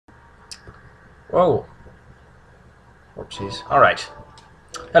Whoa. Whoopsies. Alright.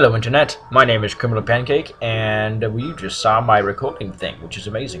 Hello, Internet. My name is Criminal Pancake, and you just saw my recording thing, which is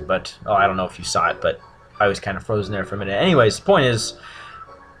amazing, but... Oh, I don't know if you saw it, but I was kind of frozen there for a minute. Anyways, the point is,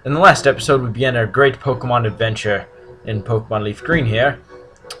 in the last episode, we began our great Pokemon adventure in Pokemon Leafgreen here,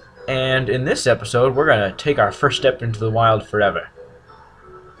 and in this episode, we're going to take our first step into the wild forever.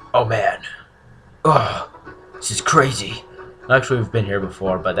 Oh, man. Ugh. This is crazy. Actually, we've been here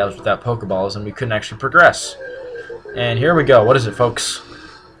before, but that was without Pokeballs, and we couldn't actually progress. And here we go. What is it, folks?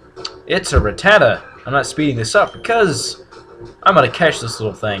 It's a Rattata. I'm not speeding this up because I'm going to catch this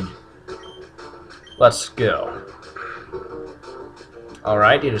little thing. Let's go.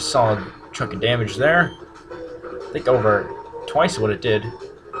 Alright, did a solid chunk of damage there. I think over twice what it did.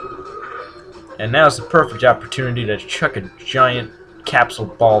 And now's the perfect opportunity to chuck a giant capsule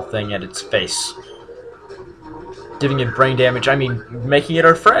ball thing at its face. Giving it brain damage, I mean making it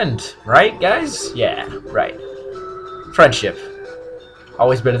our friend. Right, guys? Yeah, right. Friendship.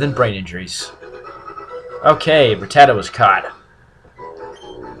 Always better than brain injuries. Okay, Rattata was caught.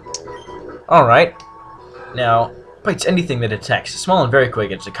 Alright. Now, bites anything that attacks. It's small and very quick.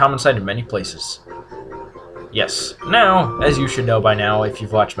 It's a common sight in many places. Yes. Now, as you should know by now, if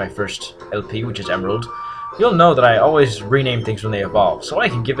you've watched my first LP, which is Emerald, you'll know that I always rename things when they evolve. So I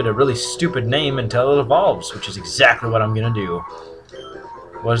can give it a really stupid name until it evolves, which is exactly what I'm going to do.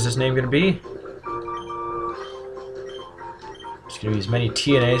 What is this name going to be? Just going to be as many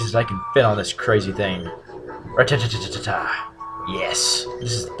TNAs as I can fit on this crazy thing. Rattata. Yes.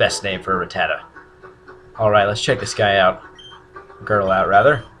 This is the best name for a Rattata. Alright, let's check this guy out. Girl out,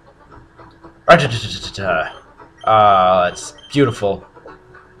 rather. Rattata. Ah, it's beautiful.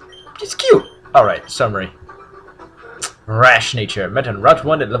 It's cute. Alright, summary. Rash nature. Met on Route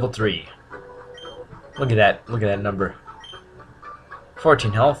 1 at level 3. Look at that. Look at that number.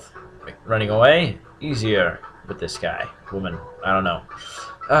 14 health. Running away. Easier with this guy. Woman. I don't know.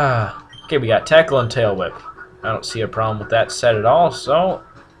 Okay, we got Tackle and Tail Whip. I don't see a problem with that set at all, so...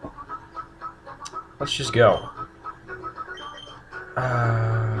 let's just go.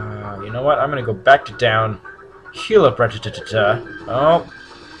 You know what? I'm gonna go back to down. Heal up Rattata. Oh.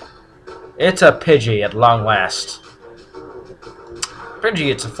 It's a Pidgey at long last.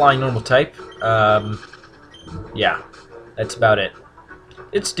 Pidgey, it's a flying normal type. Yeah. That's about it.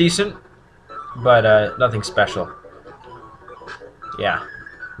 It's decent, but nothing special. Yeah.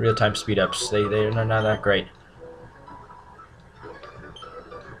 Real-time speed-ups. They're not that great.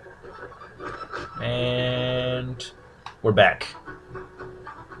 And we're back.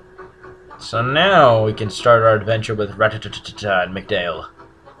 So now we can start our adventure with Rattata and McDale.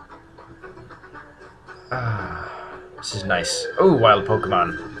 This is nice. Oh, wild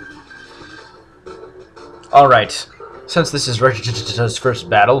Pokemon. Alright. Since this is Rattata's first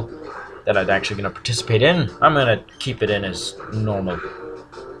battle that I'm actually going to participate in, I'm going to keep it in as normal.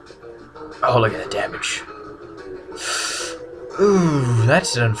 Oh, look at the damage. Ooh,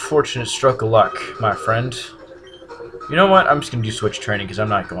 that's an unfortunate stroke of luck, my friend. You know what? I'm just going to do switch training because I'm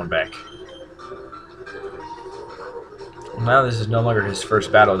not going back. Now this is no longer his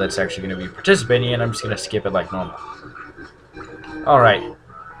first battle that's actually going to be participating in. I'm just going to skip it like normal. Alright.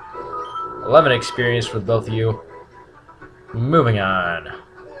 11 experience for both of you. Moving on.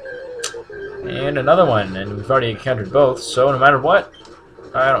 And another one. And we've already encountered both, so no matter what,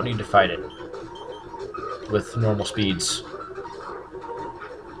 I don't need to fight it. With normal speeds.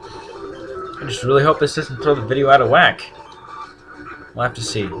 I just really hope this doesn't throw the video out of whack. We'll have to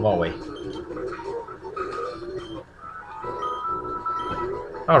see, won't we?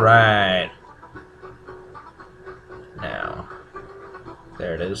 Alright. Now.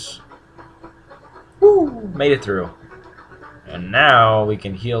 There it is. Woo! Made it through. And now we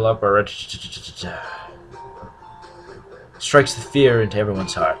can heal up our... Strikes the fear into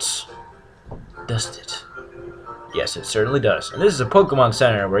everyone's hearts. Doesn't it? Yes, it certainly does. And this is a Pokemon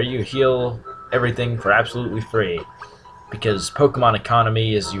Center where you heal everything for absolutely free. Because Pokemon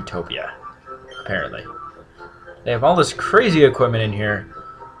economy is utopia. Apparently. They have all this crazy equipment in here.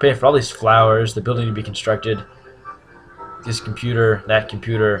 Paying for all these flowers, the building to be constructed. This computer, that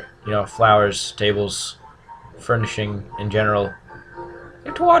computer, you know, flowers, tables, furnishing in general. You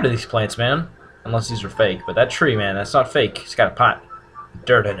have to water these plants, man. Unless these are fake. But that tree, man, that's not fake. It's got a pot.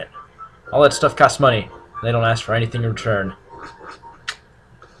 Dirt in it. All that stuff costs money. They don't ask for anything in return.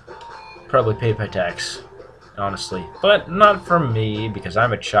 Probably pay by tax, honestly. But not for me, because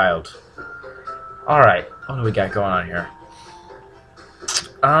I'm a child. Alright, what do we got going on here?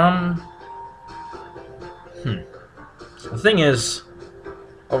 The thing is,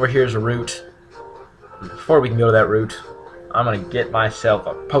 over here's a route. Before we can go to that route, I'm gonna get myself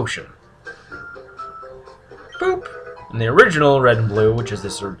a potion. Boop. And the original red and blue, which is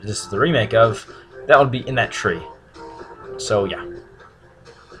this is the remake of, that would be in that tree. So yeah.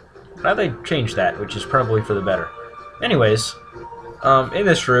 Now they changed that, which is probably for the better. Anyways, in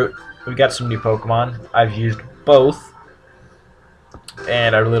this route, we've got some new Pokemon. I've used both,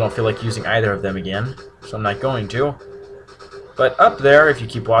 and I really don't feel like using either of them again, so I'm not going to. But up there, if you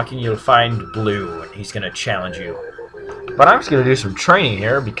keep walking, you'll find Blue, and he's going to challenge you. But I'm just going to do some training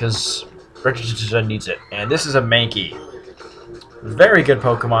here, because Regigiga needs it. And this is a Mankey. Very good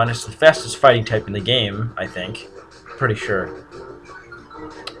Pokemon. It's the fastest fighting type in the game, I think. Pretty sure.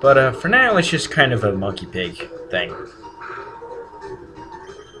 But for now, it's just kind of a monkey pig thing.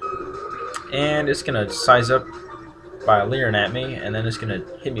 And it's going to size up by leering at me, and then it's going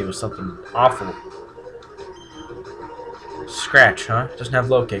to hit me with something awful. Scratch, huh? Doesn't have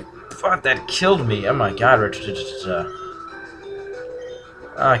low kick. Fuck, that killed me. Oh my god, Regigiga.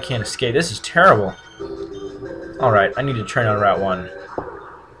 Oh, I can't escape. This is terrible. Alright, I need to train on Route 1.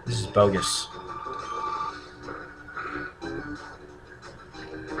 This is bogus.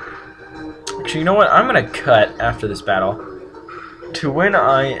 Actually, you know what? I'm gonna cut after this battle to when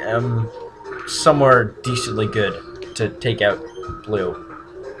I am somewhere decently good to take out Blue.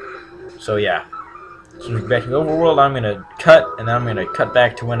 So yeah. So back to the overworld, I'm gonna cut, and then I'm gonna cut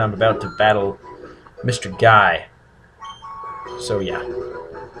back to when I'm about to battle Mr. Guy. So yeah.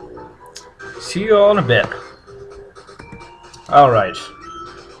 See you all in a bit. Alright.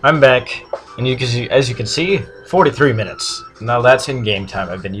 I'm back, and you can see, as you can see, 43 minutes. Now that's in game time.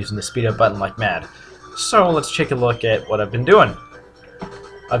 I've been using the speed up button like mad. So let's take a look at what I've been doing.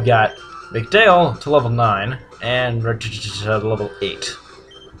 I've got McDale to level 9 and Regigiga to level 8.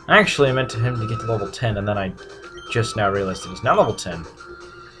 Actually, I meant him to get to level 10, and then I just now realized that he's now level 10.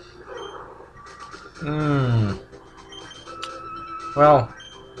 Well,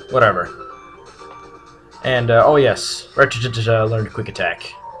 whatever. And, oh yes, Regigiga learned Quick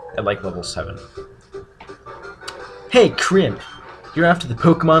Attack at like level 7. Hey, Crimp! You're after the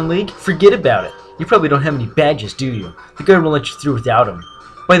Pokemon League? Forget about it. You probably don't have any badges, do you? The guard won't let you through without them.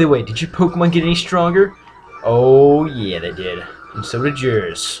 By the way, did your Pokemon get any stronger? Oh, yeah, they did. And so did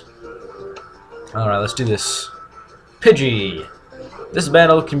yours. Alright, let's do this. Pidgey! This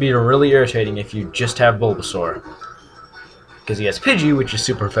battle can be really irritating if you just have Bulbasaur. Because he has Pidgey, which is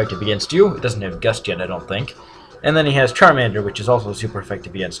super effective against you. It doesn't have Gust yet, I don't think. And then he has Charmander, which is also super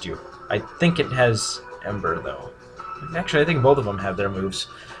effective against you. I think it has Ember, though. Actually, I think both of them have their moves.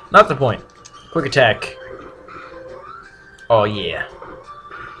 Not the point. Quick Attack. Oh, yeah.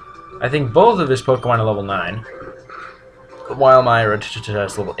 I think both of his Pokemon are level 9. While my Regigiga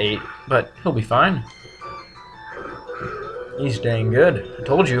is level 8. But he'll be fine. He's dang good. I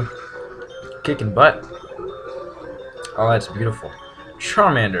told you. Kicking butt. Oh, that's beautiful.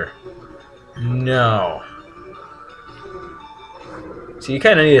 Charmander. No. So you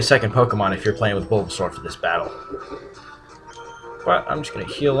kind of need a second Pokemon if you're playing with Bulbasaur for this battle. But I'm just going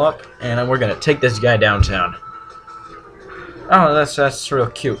to heal up, and we're going to take this guy downtown. Oh, that's real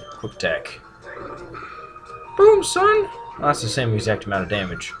cute. Quick Attack. Boom, son! Oh, that's the same exact amount of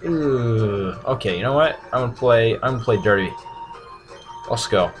damage. Ugh. Okay, you know what? I'm gonna play dirty. Let's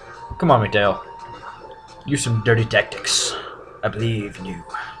go. Come on, McDale. Use some dirty tactics. I believe in you.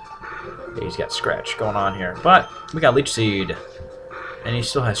 Yeah, he's got Scratch going on here. But we got Leech Seed. And he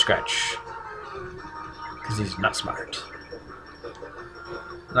still has Scratch. Because he's not smart.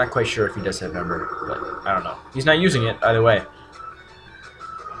 Not quite sure if he does have Ember, but I don't know. He's not using it either way.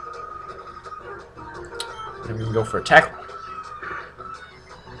 Then we can go for a tackle.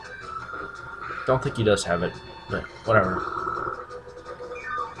 Don't think he does have it, but whatever.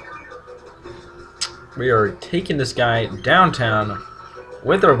 We are taking this guy downtown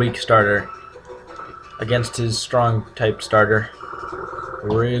with our weak starter against his strong type starter.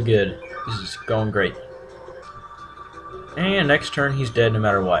 Real good. This is going great. And next turn he's dead no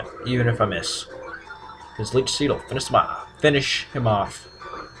matter what, even if I miss. Because Leech Seed will finish him off.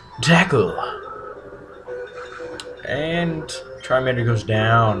 Tackle! And Charmander goes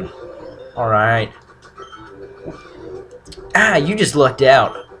down. Alright. Ah, you just lucked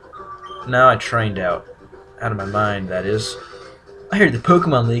out. No, I trained out. Out of my mind, that is. I heard the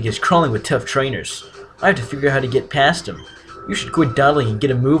Pokemon League is crawling with tough trainers. I have to figure out how to get past them. You should quit dawdling and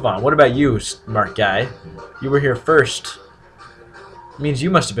get a move on. What about you, smart guy? You were here first. Means you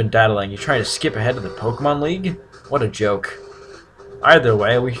must have been dawdling. You trying to skip ahead of the Pokemon League? What a joke. Either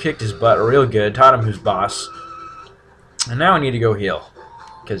way, we kicked his butt real good, taught him who's boss. And now I need to go heal.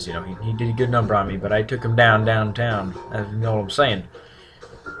 Because, you know, he did a good number on me, but I took him downtown. You know what I'm saying.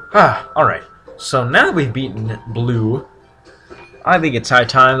 Alright. So now that we've beaten Blue, I think it's high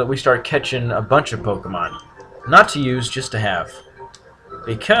time that we start catching a bunch of Pokemon. Not to use, just to have.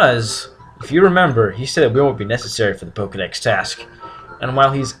 Because, if you remember, he said it won't be necessary for the Pokédex task. And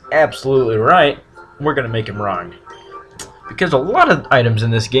while he's absolutely right, we're going to make him wrong. Because a lot of items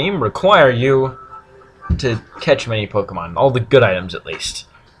in this game require you to catch many Pokemon. All the good items, at least.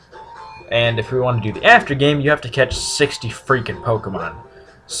 And if we want to do the after game, you have to catch 60 freaking Pokemon.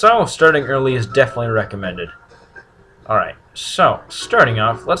 So, starting early is definitely recommended. Alright, so, starting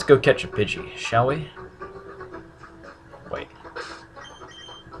off, let's go catch a Pidgey, shall we? Wait.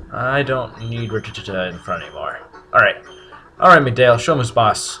 I don't need Rattata in front anymore. Alright. Alright, McDale, show him his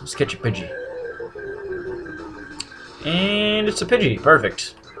boss. Let's catch a Pidgey. And it's a Pidgey.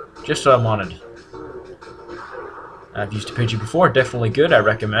 Perfect. Just what I wanted. I've used a Pidgey before. Definitely good. I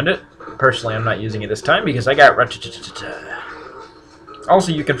recommend it. Personally, I'm not using it this time because I got Rattata.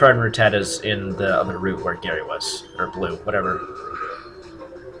 Also, you can find Rattatas in the other route where Gary was. Or blue. Whatever.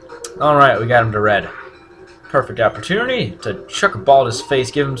 Alright, we got him to red. Perfect opportunity to chuck a ball at his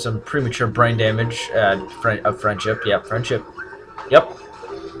face, give him some premature brain damage of friendship. Yep, friendship. Yep.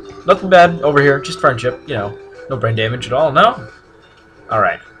 Nothing bad over here, just friendship, you know. No brain damage at all, no?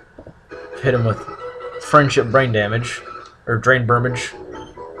 Alright. Hit him with friendship brain damage. Or Drain Bermage.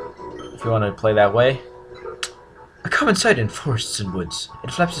 If you want to play that way. A common sight in forests and woods.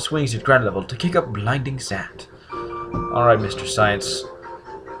 It flaps its wings at ground level to kick up blinding sand. Alright, Mr. Science.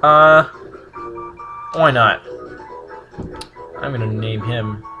 Why not? I'm gonna name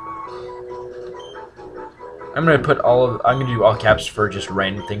him. I'm gonna do all caps for just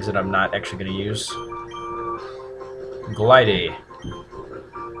random things that I'm not actually gonna use. Glidey.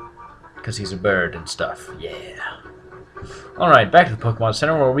 Because he's a bird and stuff. Yeah. Alright, back to the Pokemon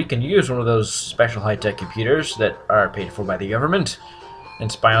Center where we can use one of those special high-tech computers that are paid for by the government.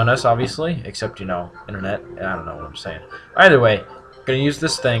 And spy on us, obviously. Except, you know, internet. I don't know what I'm saying. Either way, gonna use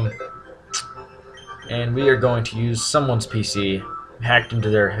this thing. And we are going to use someone's PC, hacked into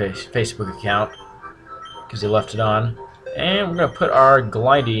their Facebook account, because they left it on. And we're going to put our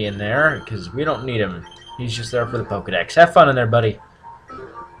Glidey in there, because we don't need him. He's just there for the Pokedex. Have fun in there, buddy.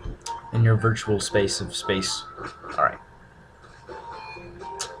 In your virtual space of space. Alright.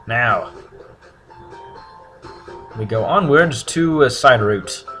 Now, we go onwards to a side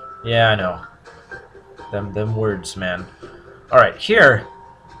route. Yeah, I know. Them words, man. Alright, here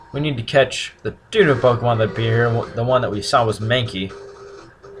we need to catch the two new Pokemon that appear here. The one that we saw was Mankey.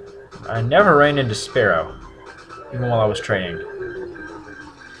 I never ran into Sparrow, even while I was training.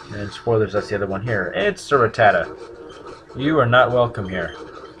 And spoilers, that's the other one here. It's a Rattata. You are not welcome here.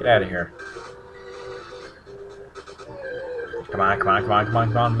 Get out of here. Come on, come on, come on, come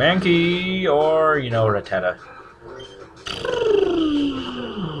on, come on. Mankey, or, you know, Rattata.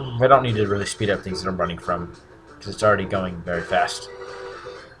 I don't need to really speed up things that I'm running from, because it's already going very fast.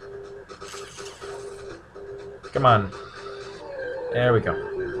 Come on. There we go.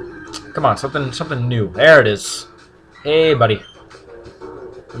 Come on, something new. There it is. Hey, buddy.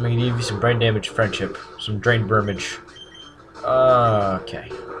 I'm gonna give you some brain damage friendship. Some Drain Bermage. Okay.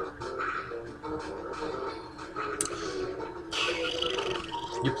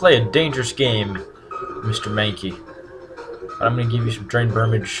 You play a dangerous game, Mr. Mankey. But I'm gonna give you some Drain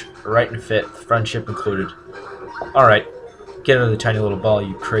Bermage right in fit, friendship included. Alright. Get into the tiny little ball,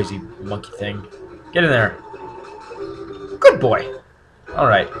 you crazy monkey thing. Get in there. Good boy.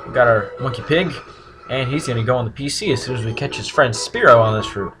 Alright, we got our monkey pig, and he's going to go on the PC as soon as we catch his friend Spearow on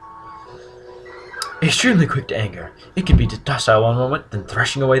this route. Extremely quick to anger. It can be docile one moment, then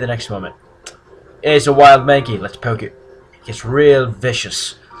thrashing away the next moment. It's a wild monkey. Let's poke it. It gets real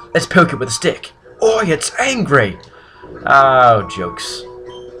vicious. Let's poke it with a stick. Oh, it's angry. Oh, jokes.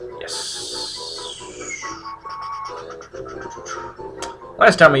 Yes.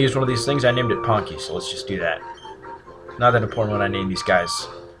 Last time I used one of these things, I named it Ponky, so let's just do that. Not that important when I name these guys.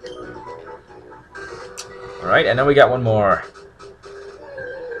 Alright, and then we got one more.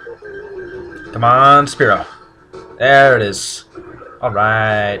 Come on, Spearow. There it is.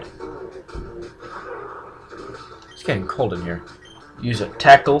 Alright. It's getting cold in here. Use a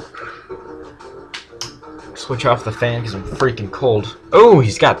tackle. Switch off the fan because I'm freaking cold. Oh,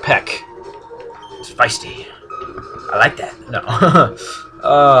 he's got Peck. It's feisty. I like that. No.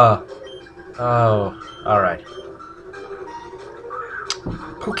 Oh. Alright.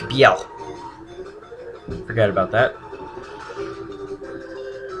 Pokeball. Forgot about that.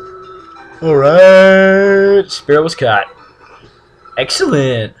 Alright. Spearow was caught.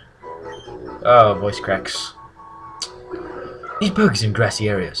 Excellent. Oh, voice cracks. These bugs in grassy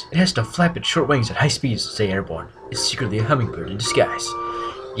areas. It has to flap its short wings at high speeds to stay airborne. It's secretly a hummingbird in disguise.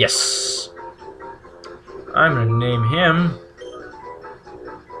 Yes. I'm gonna name him,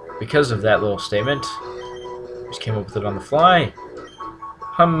 because of that little statement, Just came up with it on the fly.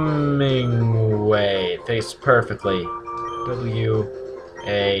 Hummingway. Fits perfectly.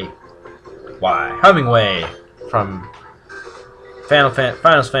 W-A-Y. Hummingway from Final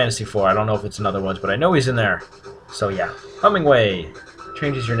Fantasy IV. I don't know if it's another one, but I know he's in there. So yeah, Hummingway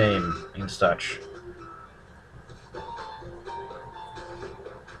changes your name and such.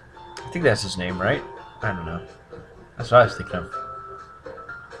 I think that's his name, right? I don't know. That's what I was thinking of.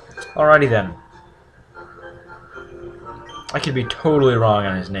 Alrighty then. I could be totally wrong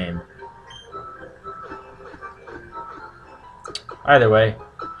on his name. Either way,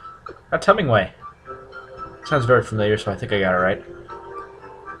 that's Hummingway. Sounds very familiar, so I think I got it right.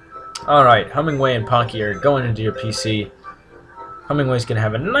 Alright, Hummingway and Ponky are going into your PC. Hummingway's gonna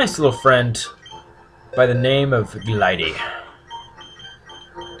have a nice little friend by the name of Glidey.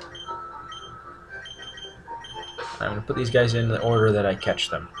 I'm gonna put these guys in the order that I catch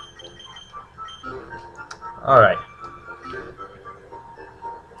them. Alright.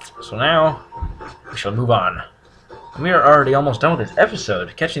 So now, we shall move on. We are already almost done with this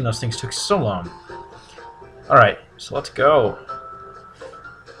episode. Catching those things took so long. Alright, so let's go.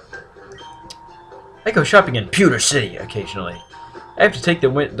 I go shopping in Pewter City occasionally. I have to take the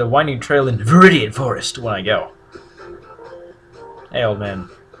winding trail in Viridian Forest when I go. Hey, old man.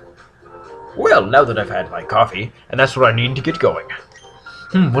 Well, now that I've had my coffee, and that's what I need to get going.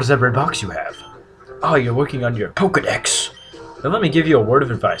 What is that red box you have? Oh, you're working on your Pokedex. Then let me give you a word of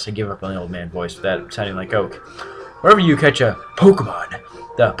advice. I give up on the old man voice for that sounding like Oak. Wherever you catch a Pokemon,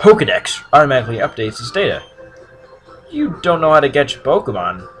 the Pokedex automatically updates its data. You don't know how to catch a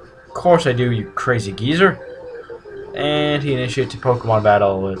Pokemon? Of course I do, you crazy geezer. And he initiates a Pokemon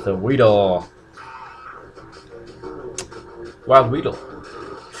battle with a Weedle. Wild Weedle.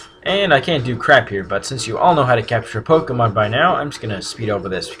 And I can't do crap here, but since you all know how to capture a Pokemon by now, I'm just going to speed over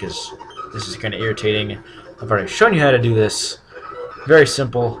this because this is kind of irritating. I've already shown you how to do this. Very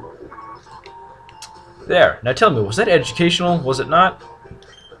simple. There. Now tell me, was that educational? Was it not?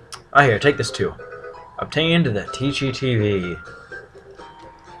 Ah, here, take this too. Obtained the TGTV.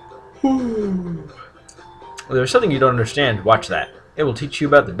 Well, there's something you don't understand. Watch that. It will teach you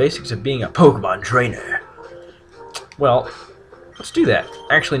about the basics of being a Pokemon trainer. Well, let's do that.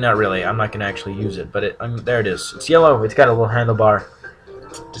 Actually, not really. I'm not going to actually use it, but there it is. It's yellow. It's got a little handlebar.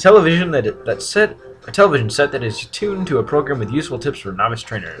 It's a television a television set that is tuned to a program with useful tips for novice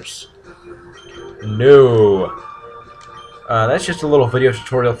trainers. No. That's just a little video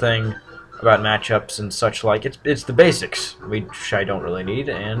tutorial thing about matchups and such like. It's the basics, which I don't really need,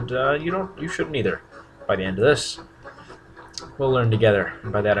 and you shouldn't either. By the end of this, we'll learn together.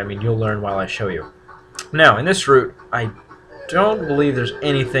 And by that I mean you'll learn while I show you. Now, in this route, I don't believe there's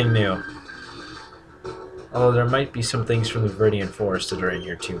anything new. Although there might be some things from the Viridian Forest that are in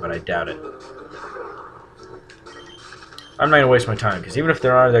here too, but I doubt it. I'm not going to waste my time, because even if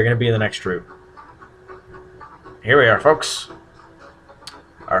there are, they're going to be in the next route. Here we are, folks.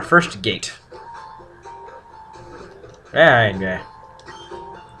 Our first gate. Yeah.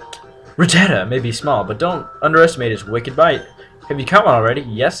 Rattata may be small, but don't underestimate his wicked bite. Have you caught one already?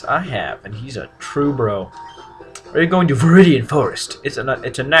 Yes, I have, and he's a true bro. Are you going to Viridian Forest? It's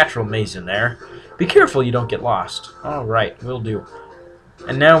a natural maze in there. Be careful you don't get lost. Alright, will do.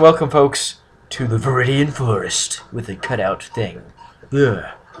 And now welcome, folks, to the Viridian Forest with a cutout thing. Ugh.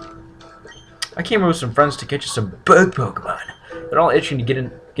 I came here with some friends to catch some bug Pokemon. They're all itching to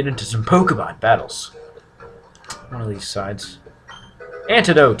get into some Pokemon battles. One of these sides.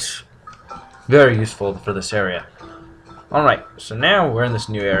 Antidote! Very useful for this area. Alright, so now we're in this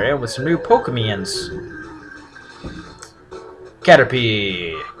new area with some new Pokemons.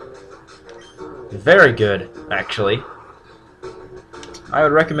 Caterpie. Very good, actually. I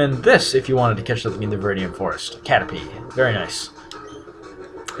would recommend this if you wanted to catch something in the Viridian Forest. Caterpie. Very nice.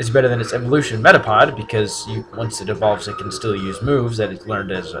 It's better than its evolution Metapod, because once it evolves it can still use moves that it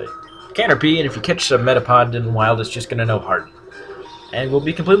learned as a Caterpie, and if you catch a Metapod in the wild, it's just going to know Harden. And will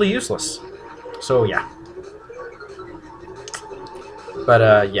be completely useless. So, yeah.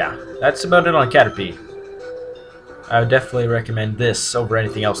 But, yeah. That's about it on Caterpie. I would definitely recommend this over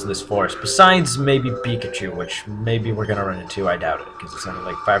anything else in this forest, besides maybe Pikachu, which maybe we're going to run into. I doubt it, because it's only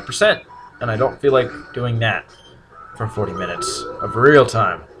like 5%, and I don't feel like doing that for 40 minutes of real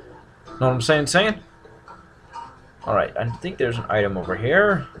time. Know what I'm saying? Alright, I think there's an item over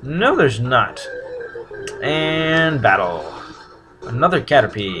here. No, there's not. And battle. Another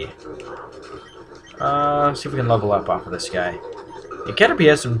Caterpie. See if we can level up off of this guy. Yeah, Caterpie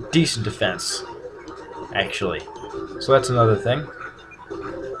has some decent defense, actually. So that's another thing.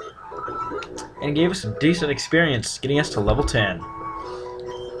 And it gave us some decent experience, getting us to level 10.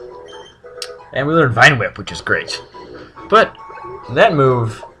 And we learned Vine Whip, which is great. But that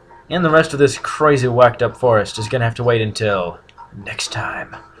move and the rest of this crazy whacked up forest is going to have to wait until next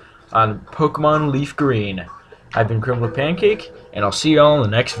time on Pokemon Leaf Green. I've been Criminal Pancake, and I'll see you all in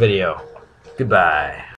the next video. Goodbye.